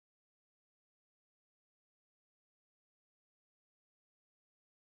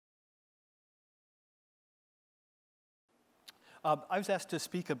I was asked to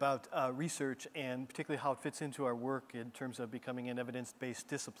speak about research and particularly how it fits into our work in terms of becoming an evidence-based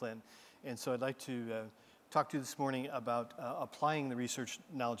discipline. And so I'd like to talk to you this morning about applying the research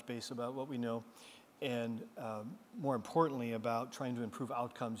knowledge base about what we know and more importantly about trying to improve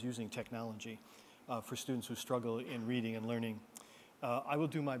outcomes using technology for students who struggle in reading and learning. I will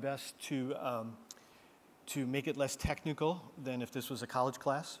do my best to make it less technical than if this was a college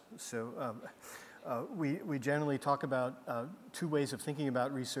class. So we generally talk about two ways of thinking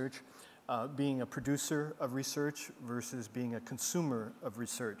about research, being a producer of research versus being a consumer of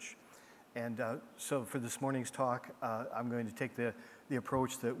research. And so for this morning's talk, I'm going to take the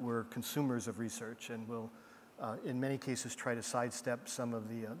approach that we're consumers of research, and we'll, in many cases, try to sidestep some of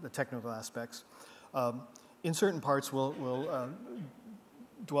the technical aspects. In certain parts, we'll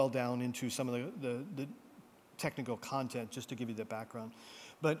dwell down into some of the technical content just to give you the background.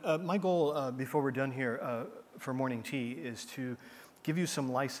 But my goal before we're done here for morning tea is to give you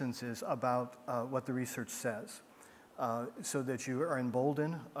some licenses about what the research says so that you are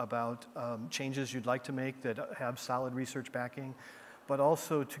emboldened about changes you'd like to make that have solid research backing, but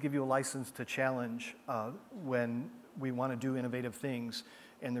also to give you a license to challenge when we want to do innovative things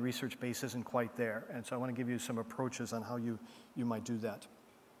and the research base isn't quite there. And so I want to give you some approaches on how you might do that.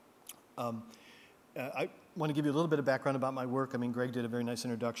 I want to give you a little bit of background about my work. I mean, Greg did a very nice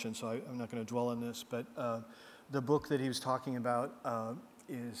introduction, so I'm not going to dwell on this, but the book that he was talking about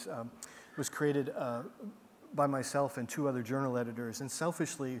was created by myself and two other journal editors, and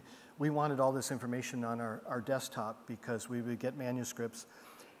selfishly, we wanted all this information on our desktop because we would get manuscripts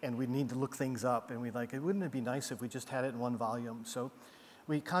and we'd need to look things up, and wouldn't it be nice if we just had it in one volume? So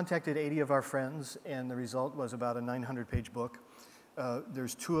we contacted 80 of our friends, and the result was about a 900-page book.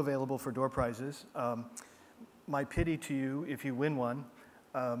 There's 2 available for door prizes. My pity to you if you win one.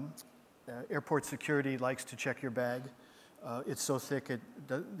 Airport security likes to check your bag. It's so thick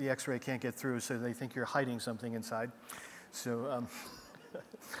the x-ray can't get through, so they think you're hiding something inside. So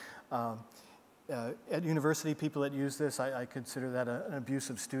at university, people that use this, I consider that an abuse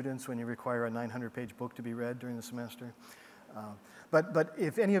of students when you require a 900-page book to be read during the semester. But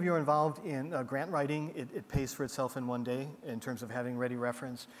if any of you are involved in grant writing, it pays for itself in one day in terms of having ready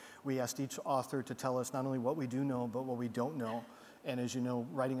reference. We asked each author to tell us not only what we do know, but what we don't know. And as you know,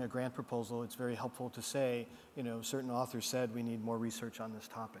 writing a grant proposal, it's very helpful to say, certain authors said we need more research on this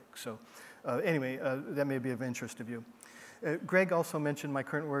topic. So anyway, that may be of interest to you. Greg also mentioned my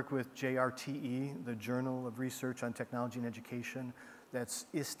current work with JRTE, the Journal of Research on Technology and Education. That's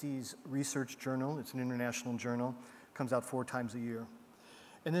ISTE's research journal. It's an international journal. Comes out 4 times a year.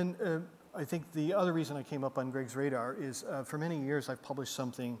 And then I think the other reason I came up on Greg's radar is for many years I've published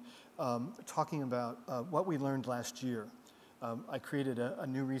something talking about what we learned last year. I created a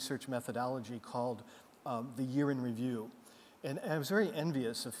new research methodology called the Year in Review. And I was very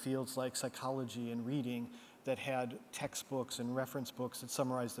envious of fields like psychology and reading that had textbooks and reference books that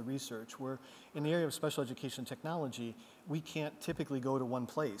summarize the research, where in the area of special education technology, we can't typically go to one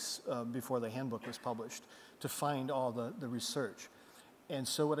place before the handbook was published to find all the research. And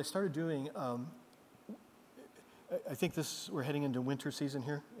so what I started doing, I think we're heading into winter season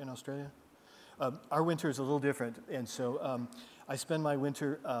here in Australia. Our winter is a little different, and so I spend my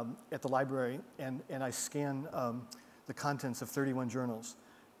winter at the library and I scan the contents of 31 journals.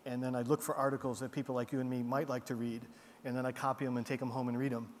 And then I look for articles that people like you and me might like to read, and then I copy them and take them home and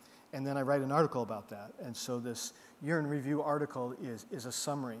read them. And then I write an article about that. And so this Year in Review article is a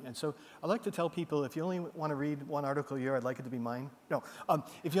summary. And so I like to tell people, if you only want to read one article a year, I'd like it to be mine. No,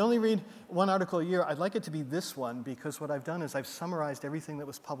 if you only read one article a year, I'd like it to be this one, because what I've done is I've summarized everything that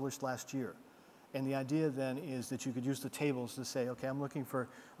was published last year. And the idea then is that you could use the tables to say, okay, I'm looking for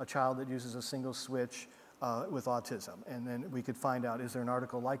a child that uses a single switch with autism. And then we could find out, is there an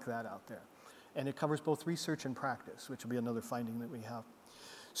article like that out there? And it covers both research and practice, which will be another finding that we have.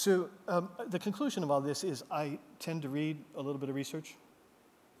 So the conclusion of all this is I tend to read a little bit of research.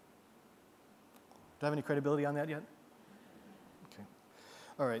 Do I have any credibility on that yet? Okay.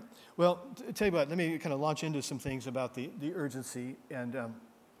 All right. Well, tell you what, let me kind of launch into some things about the urgency. And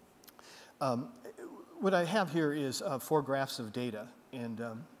what I have here is 4 graphs of data. And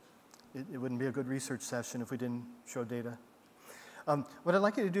it wouldn't be a good research session if we didn't show data. What I'd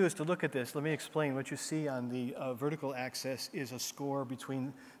like you to do is to look at this. Let me explain. What you see on the vertical axis is a score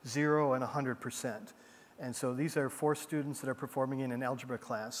between 0 and 100%. And so these are 4 students that are performing in an algebra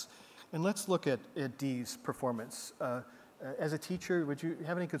class. And let's look at D's performance. As a teacher, would you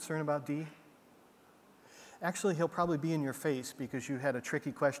have any concern about D? Actually, he'll probably be in your face because you had a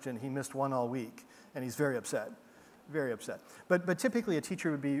tricky question. He missed one all week, and he's very upset. Very upset. But typically, a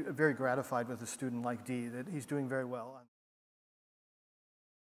teacher would be very gratified with a student like D, that he's doing very well.